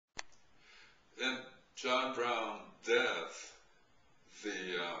John Brown death, the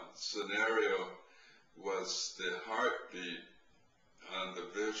scenario was the heartbeat and the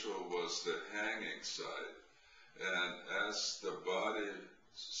visual was the hanging side. And as the body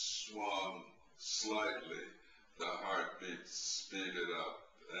swung slightly, the heartbeat speeded up.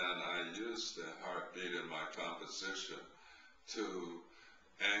 And I used the heartbeat in my composition to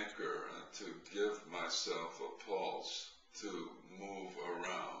anchor and to give myself a pulse to move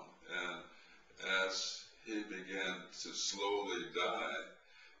around. And as he began to slowly die,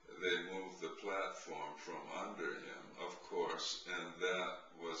 they moved the platform from under him, of course, and that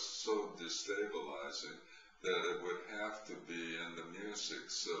was so destabilizing that it would have to be in the music.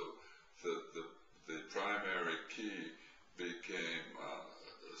 So the primary key became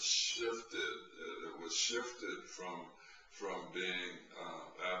shifted. It was shifted from being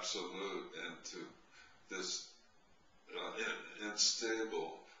absolute into this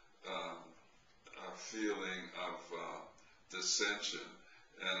unstable feeling of dissension.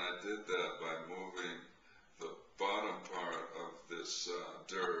 And I did that by moving the bottom part of this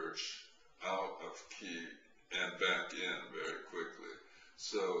dirge out of key and back in very quickly.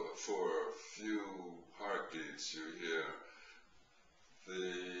 So for a few heartbeats you hear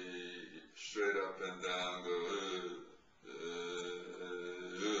the straight up and down go,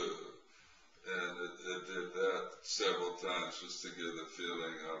 and it did that several times just to give the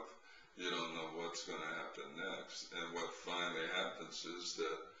feeling of you don't know what's going to happen next. And what finally happens is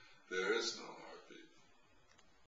that there is no heart.